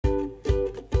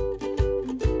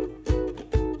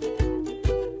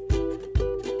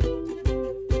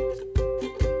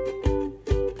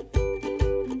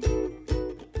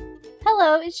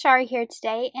Shari here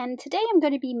today, and today I'm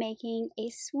going to be making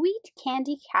a sweet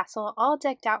candy castle all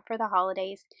decked out for the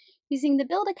holidays using the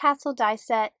Build a Castle die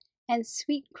set and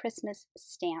Sweet Christmas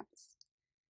stamps.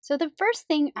 So the first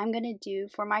thing I'm going to do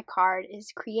for my card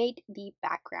is create the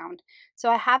background. So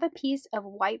I have a piece of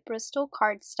white Bristol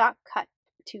cardstock cut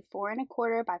to 4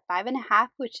 1/4 by 5 1/2,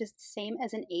 which is the same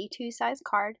as an A2 size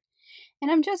card. And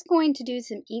I'm just going to do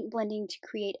some ink blending to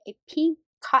create a pink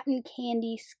cotton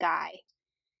candy sky.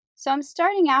 So I'm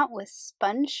starting out with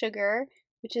spun sugar,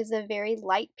 which is a very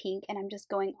light pink, and I'm just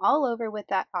going all over with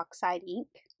that oxide ink.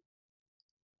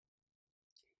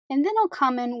 And then I'll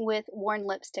come in with worn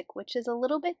lipstick, which is a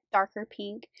little bit darker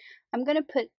pink. I'm going to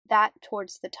put that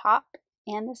towards the top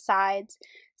and the sides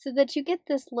so that you get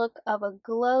this look of a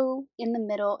glow in the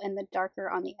middle and the darker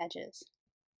on the edges.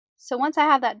 So once I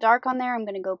have that dark on there, I'm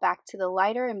going to go back to the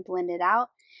lighter and blend it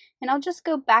out. And I'll just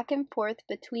go back and forth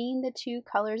between the two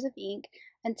colors of ink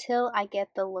until I get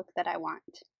the look that I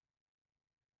want.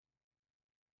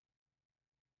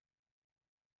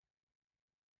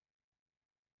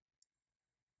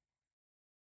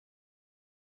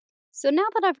 So now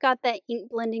that I've got that ink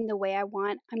blending the way I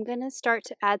want, I'm going to start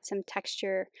to add some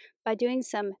texture by doing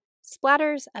some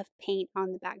splatters of paint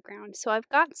on the background. So I've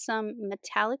got some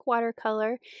metallic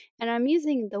watercolor and I'm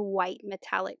using the white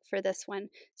metallic for this one.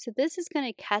 So this is going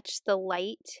to catch the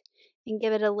light and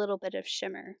give it a little bit of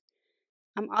shimmer.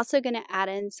 I'm also going to add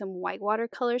in some white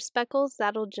watercolor speckles.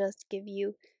 That'll just give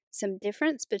you some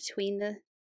difference between the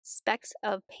specks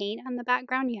of paint on the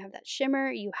background. You have that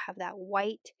shimmer, you have that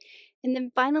white, and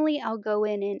then finally I'll go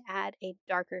in and add a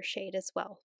darker shade as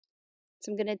well.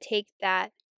 So I'm going to take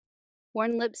that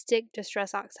worn lipstick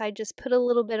Distress Oxide, just put a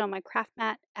little bit on my craft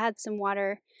mat, add some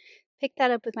water, pick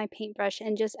that up with my paintbrush,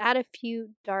 and just add a few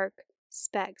dark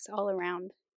specks all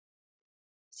around.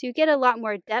 So you get a lot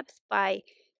more depth by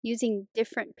using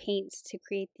different paints to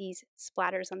create these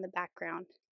splatters on the background.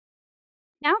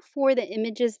 Now for the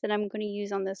images that I'm going to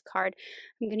use on this card,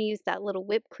 I'm going to use that little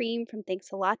whipped cream from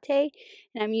Thanks a Latte,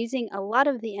 and I'm using a lot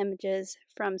of the images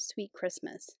from Sweet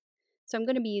Christmas. So I'm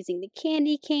going to be using the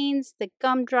candy canes, the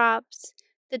gumdrops,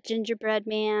 the gingerbread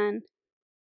man,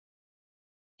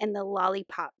 and the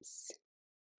lollipops.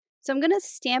 So I'm going to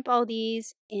stamp all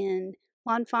these in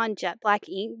lawnfawn jet black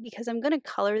ink because I'm going to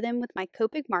color them with my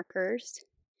Copic markers.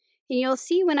 And you'll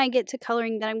see when I get to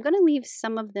coloring that I'm going to leave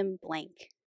some of them blank.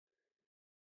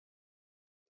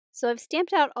 So I've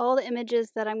stamped out all the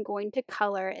images that I'm going to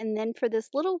color, and then for this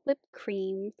little whipped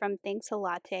cream from Thanks a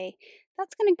Latte,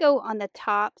 that's going to go on the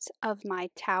tops of my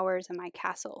towers and my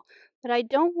castle. But I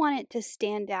don't want it to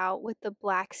stand out with the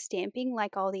black stamping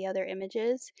like all the other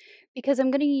images because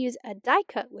I'm going to use a die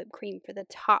cut whipped cream for the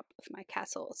top of my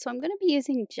castle. So I'm going to be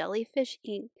using jellyfish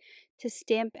ink to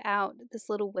stamp out this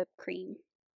little whipped cream.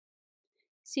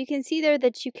 So you can see there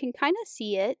that you can kind of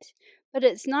see it, but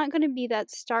it's not going to be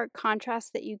that stark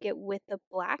contrast that you get with the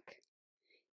black.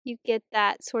 You get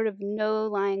that sort of no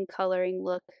line coloring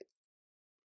look,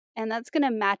 and that's going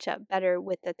to match up better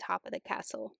with the top of the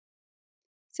castle.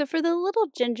 So for the little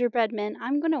gingerbread men,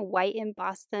 I'm going to white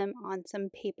emboss them on some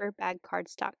paper bag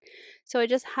cardstock. So I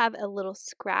just have a little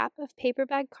scrap of paper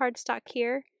bag cardstock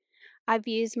here. I've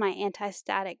used my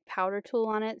anti-static powder tool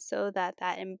on it so that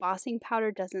that embossing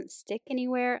powder doesn't stick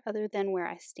anywhere other than where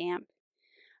I stamp.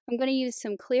 I'm going to use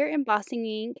some clear embossing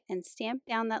ink and stamp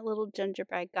down that little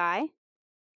gingerbread guy.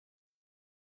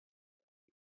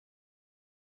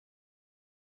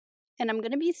 And I'm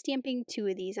going to be stamping 2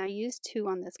 of these. I used 2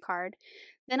 on this card.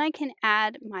 Then I can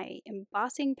add my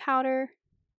embossing powder.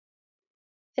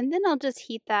 And then I'll just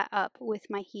heat that up with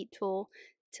my heat tool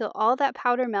till all that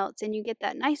powder melts and you get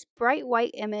that nice bright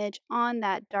white image on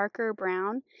that darker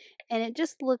brown, and it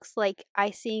just looks like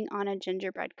icing on a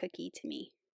gingerbread cookie to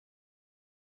me.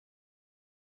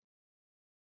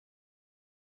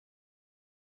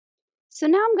 So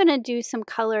now I'm going to do some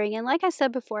coloring, and like I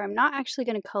said before, I'm not actually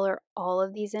going to color all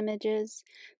of these images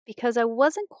because I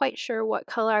wasn't quite sure what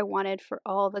color I wanted for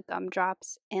all the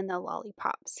gumdrops and the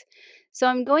lollipops. So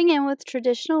I'm going in with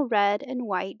traditional red and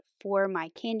white for my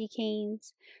candy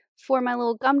canes. For my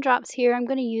little gumdrops here, I'm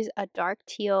going to use a dark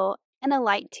teal and a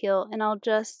light teal, and I'll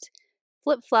just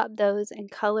flip-flop those and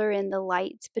color in the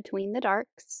lights between the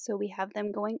darks so we have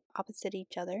them going opposite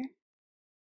each other.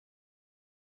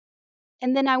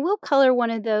 And then I will color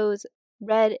one of those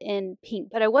red and pink,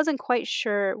 but I wasn't quite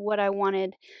sure what I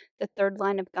wanted the third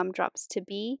line of gumdrops to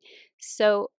be.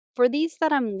 So for these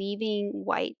that I'm leaving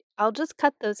white, I'll just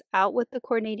cut those out with the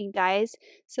coordinating dies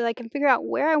so that I can figure out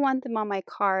where I want them on my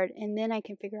card, and then I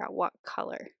can figure out what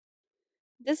color.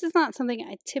 This is not something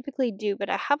I typically do, but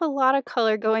I have a lot of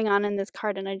color going on in this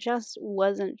card and I just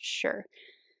wasn't sure.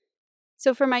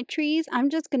 So for my trees,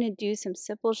 I'm just going to do some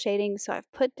simple shading. So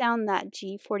I've put down that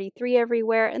G43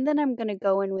 everywhere, and then I'm going to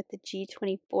go in with the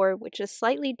G24, which is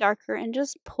slightly darker, and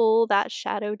just pull that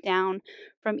shadow down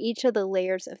from each of the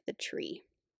layers of the tree.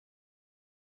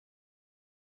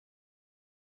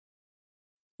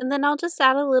 And then I'll just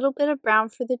add a little bit of brown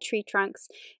for the tree trunks.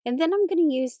 And then I'm going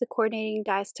to use the coordinating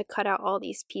dies to cut out all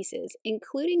these pieces,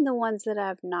 including the ones that I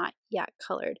have not yet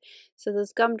colored. So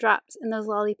those gumdrops and those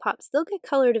lollipops, they'll get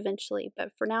colored eventually,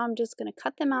 but for now I'm just going to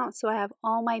cut them out so I have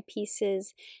all my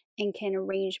pieces and can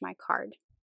arrange my card.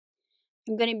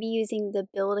 I'm going to be using the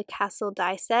Build a Castle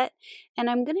die set, and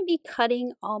I'm going to be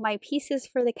cutting all my pieces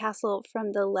for the castle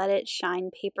from the Let It Shine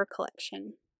paper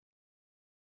collection.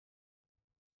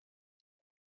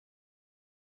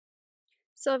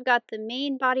 So I've got the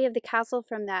main body of the castle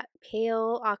from that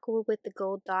pale aqua with the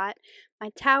gold dot. My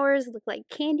towers look like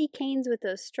candy canes with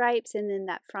those stripes, and then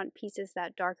that front piece is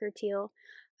that darker teal.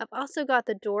 I've also got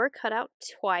the door cut out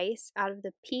twice out of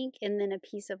the pink and then a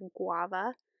piece of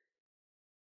guava.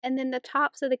 And then the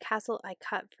tops of the castle I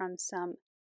cut from some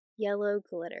yellow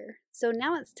glitter. So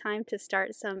now it's time to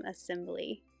start some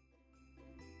assembly.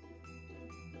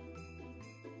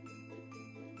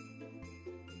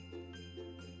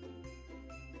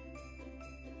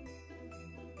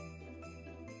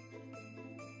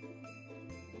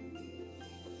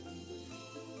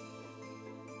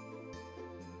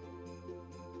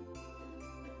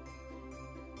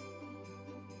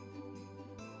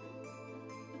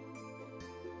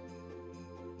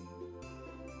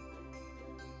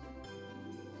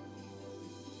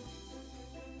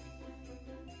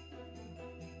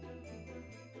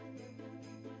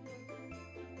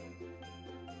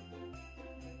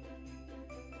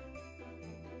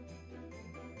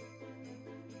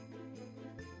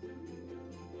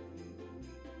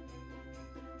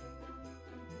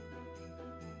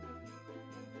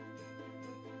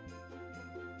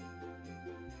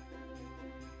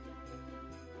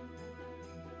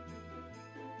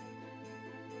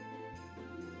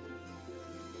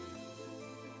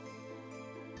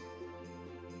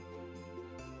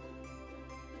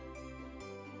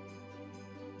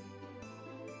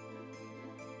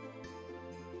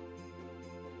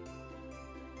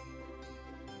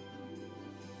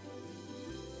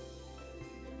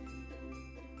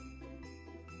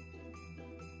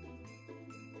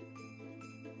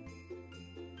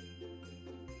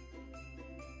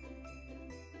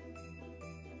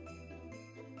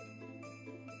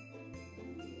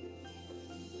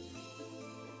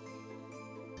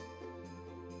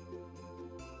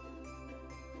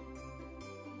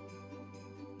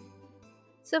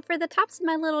 So for the tops of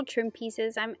my little trim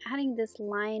pieces, I'm adding this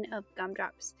line of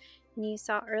gumdrops. And you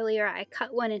saw earlier I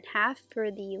cut one in half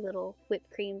for the little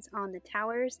whipped creams on the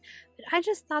towers, but I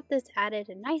just thought this added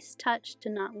a nice touch to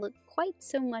not look quite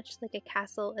so much like a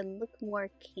castle and look more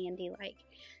candy-like.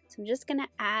 So I'm just going to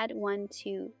add one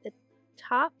to the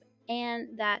top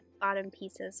and that bottom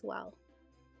piece as well.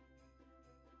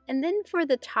 And then for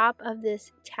the top of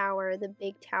this tower, the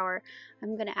big tower,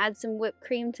 I'm going to add some whipped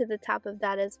cream to the top of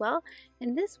that as well.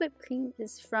 And this whipped cream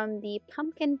is from the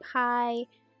Pumpkin Pie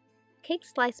Cake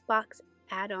Slice Box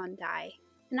add-on die.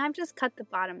 And I've just cut the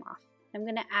bottom off. I'm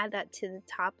going to add that to the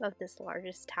top of this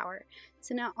largest tower.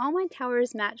 So now all my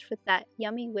towers match with that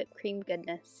yummy whipped cream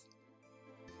goodness.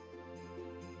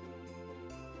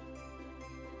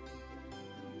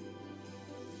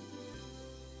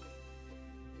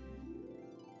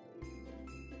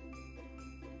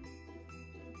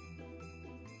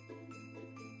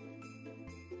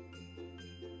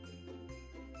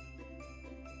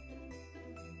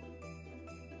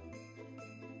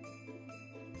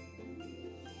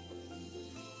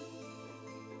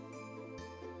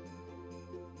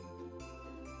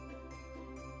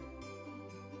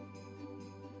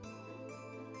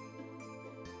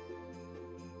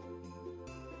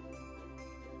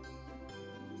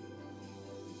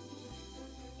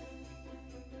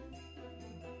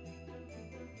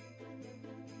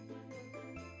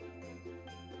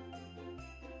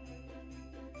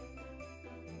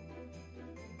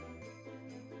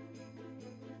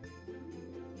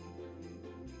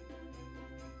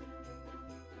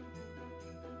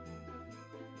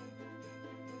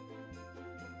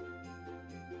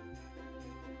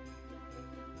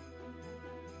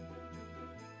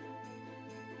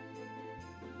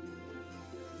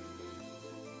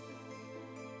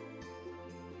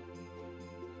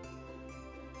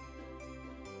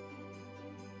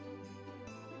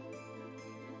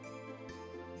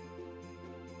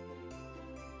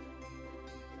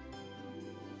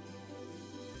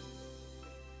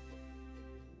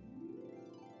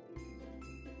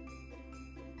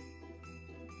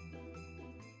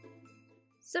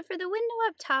 So for the window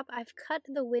up top, I've cut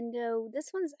the window.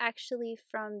 This one's actually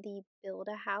from the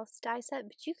Build-A-House die set,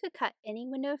 but you could cut any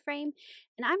window frame.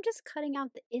 And I'm just cutting out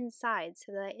the inside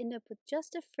so that I end up with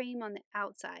just a frame on the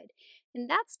outside. And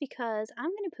that's because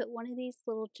I'm going to put one of these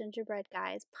little gingerbread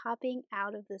guys popping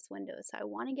out of this window. So I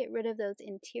want to get rid of those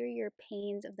interior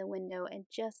panes of the window and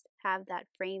just have that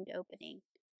framed opening.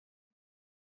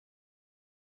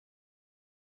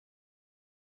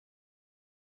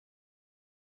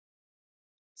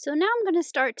 So now I'm going to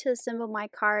start to assemble my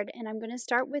card, and I'm going to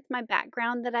start with my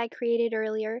background that I created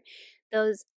earlier.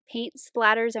 Those paint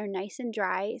splatters are nice and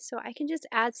dry, so I can just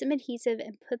add some adhesive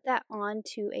and put that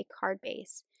onto a card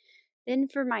base. Then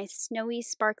for my snowy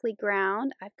sparkly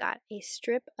ground, I've got a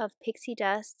strip of pixie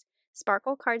dust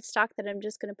sparkle cardstock that I'm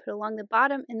just going to put along the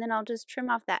bottom, and then I'll just trim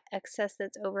off that excess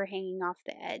that's overhanging off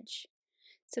the edge.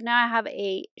 So now I have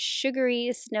a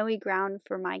sugary snowy ground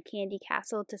for my candy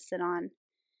castle to sit on.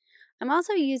 I'm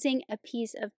also using a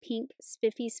piece of pink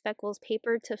Spiffy Speckles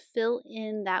paper to fill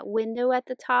in that window at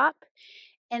the top,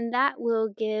 and that will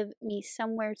give me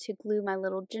somewhere to glue my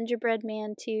little gingerbread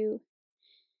man to.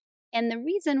 And the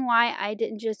reason why I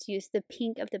didn't just use the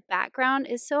pink of the background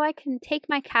is so I can take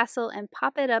my castle and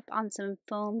pop it up on some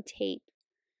foam tape.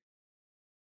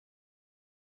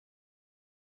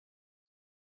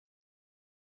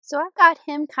 So I've got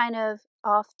him kind of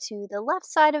off to the left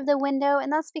side of the window,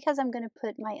 and that's because I'm going to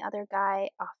put my other guy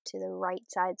off to the right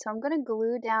side. So I'm going to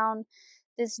glue down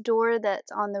this door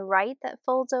that's on the right that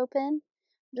folds open.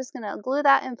 I'm just going to glue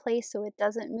that in place so it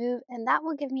doesn't move, and that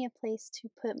will give me a place to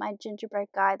put my gingerbread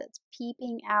guy that's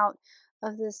peeping out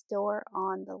of this door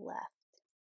on the left.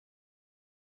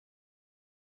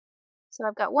 So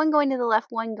I've got one going to the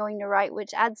left, one going to right,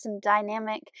 which adds some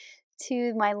dynamic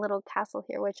to my little castle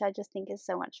here, which I just think is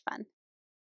so much fun.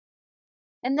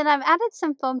 And then I've added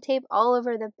some foam tape all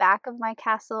over the back of my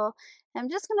castle. I'm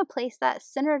just going to place that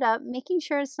centered up, making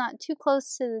sure it's not too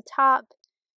close to the top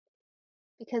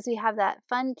because we have that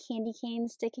fun candy cane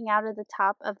sticking out of the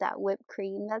top of that whipped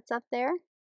cream that's up there.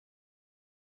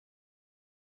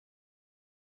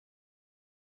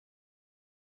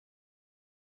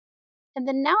 And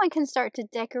then now I can start to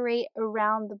decorate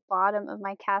around the bottom of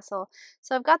my castle.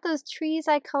 So I've got those trees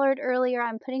I colored earlier.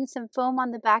 I'm putting some foam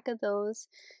on the back of those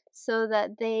so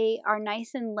that they are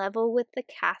nice and level with the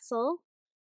castle.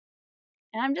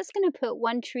 And I'm just going to put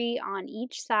one tree on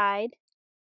each side,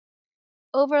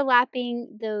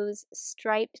 overlapping those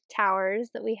striped towers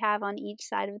that we have on each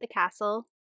side of the castle.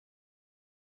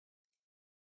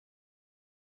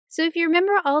 So if you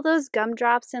remember all those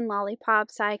gumdrops and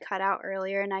lollipops I cut out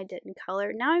earlier and I didn't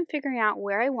color, now I'm figuring out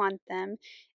where I want them,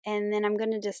 and then I'm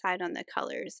going to decide on the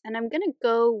colors. And I'm going to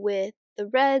go with the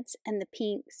reds and the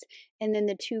pinks and then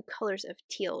the two colors of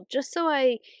teal, just so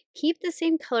I keep the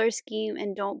same color scheme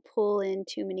and don't pull in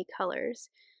too many colors.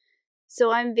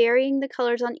 So I'm varying the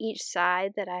colors on each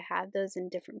side that I have those in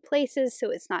different places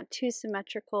so it's not too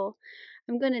symmetrical.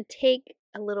 I'm going to take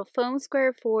a little foam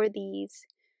square for these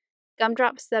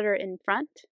gumdrops that are in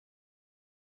front,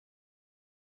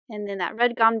 and then that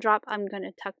red gumdrop I'm going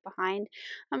to tuck behind.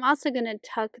 I'm also going to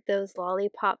tuck those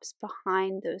lollipops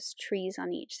behind those trees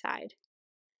on each side.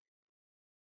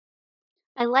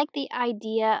 I like the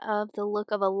idea of the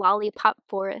look of a lollipop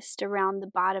forest around the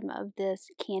bottom of this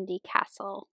candy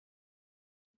castle.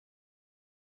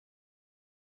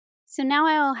 So now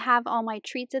I'll have all my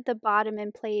treats at the bottom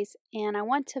in place, and I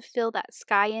want to fill that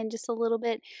sky in just a little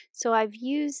bit. So I've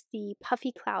used the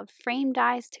Puffy Cloud frame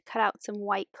dies to cut out some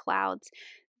white clouds.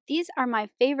 These are my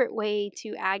favorite way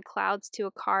to add clouds to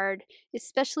a card,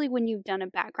 especially when you've done a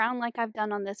background like I've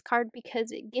done on this card, because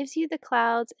it gives you the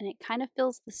clouds and it kind of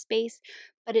fills the space,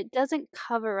 but it doesn't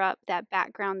cover up that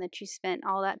background that you spent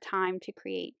all that time to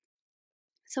create.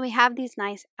 So we have these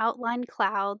nice outlined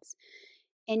clouds,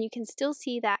 and you can still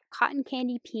see that cotton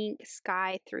candy pink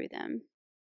sky through them.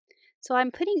 So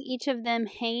I'm putting each of them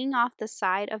hanging off the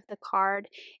side of the card,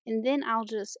 and then I'll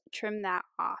just trim that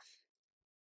off.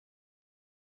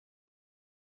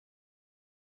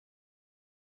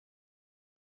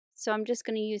 So I'm just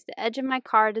going to use the edge of my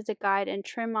card as a guide and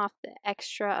trim off the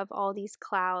extra of all these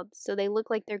clouds so they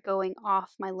look like they're going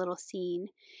off my little scene.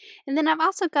 And then I've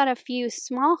also got a few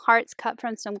small hearts cut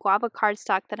from some Guava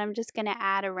Cardstock that I'm just going to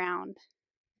add around.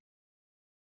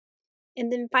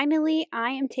 And then finally, I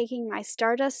am taking my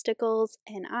Stardust Stickles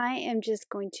and I am just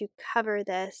going to cover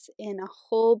this in a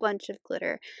whole bunch of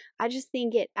glitter. I just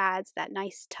think it adds that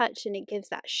nice touch and it gives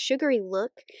that sugary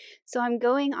look. So I'm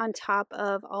going on top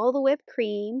of all the whipped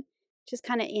cream, just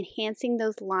kind of enhancing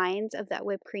those lines of that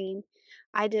whipped cream.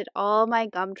 I did all my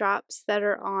gumdrops that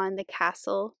are on the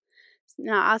castle.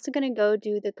 Now I'm also going to go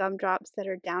do the gumdrops that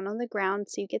are down on the ground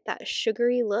so you get that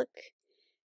sugary look.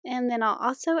 And then I'll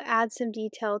also add some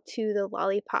detail to the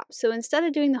lollipop. So instead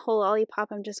of doing the whole lollipop,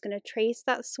 I'm just going to trace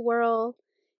that swirl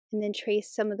and then trace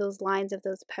some of those lines of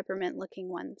those peppermint looking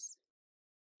ones.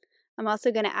 I'm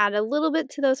also going to add a little bit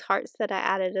to those hearts that I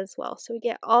added as well. So we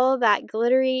get all that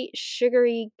glittery,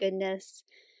 sugary goodness.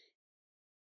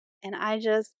 And I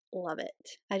just love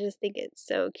it. I just think it's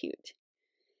so cute.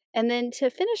 And then to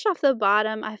finish off the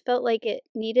bottom, I felt like it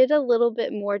needed a little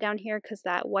bit more down here because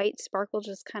that white sparkle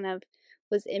just kind of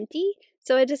was empty.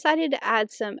 So I decided to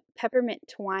add some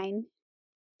peppermint twine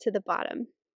to the bottom.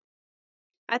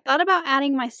 I thought about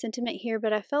adding my sentiment here,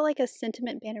 but I felt like a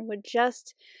sentiment banner would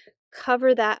just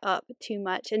cover that up too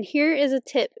much. And here is a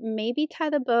tip. Maybe tie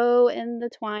the bow and the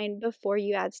twine before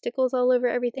you add stickles all over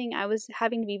everything. I was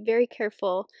having to be very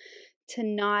careful to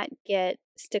not get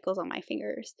stickles on my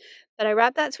fingers. But I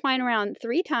wrapped that twine around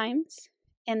 3 times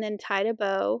and then tied a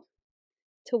bow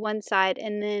to one side,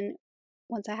 and then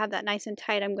once I have that nice and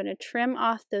tight, I'm going to trim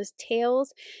off those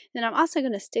tails. Then I'm also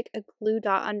going to stick a glue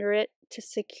dot under it to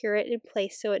secure it in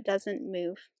place so it doesn't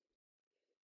move.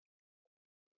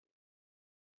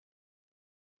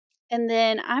 And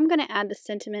then I'm going to add the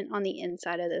sentiment on the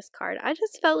inside of this card. I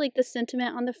just felt like the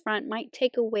sentiment on the front might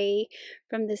take away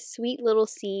from this sweet little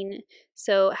scene.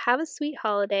 So have a sweet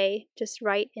holiday just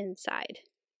right inside.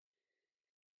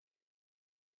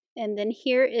 And then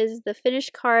here is the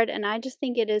finished card, and I just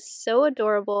think it is so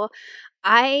adorable.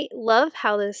 I love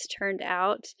how this turned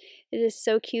out. It is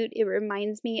so cute. It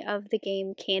reminds me of the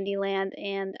game Candyland,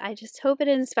 and I just hope it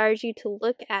inspires you to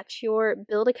look at your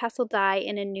Build a Castle die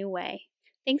in a new way.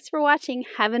 Thanks for watching.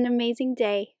 Have an amazing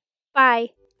day.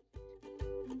 Bye.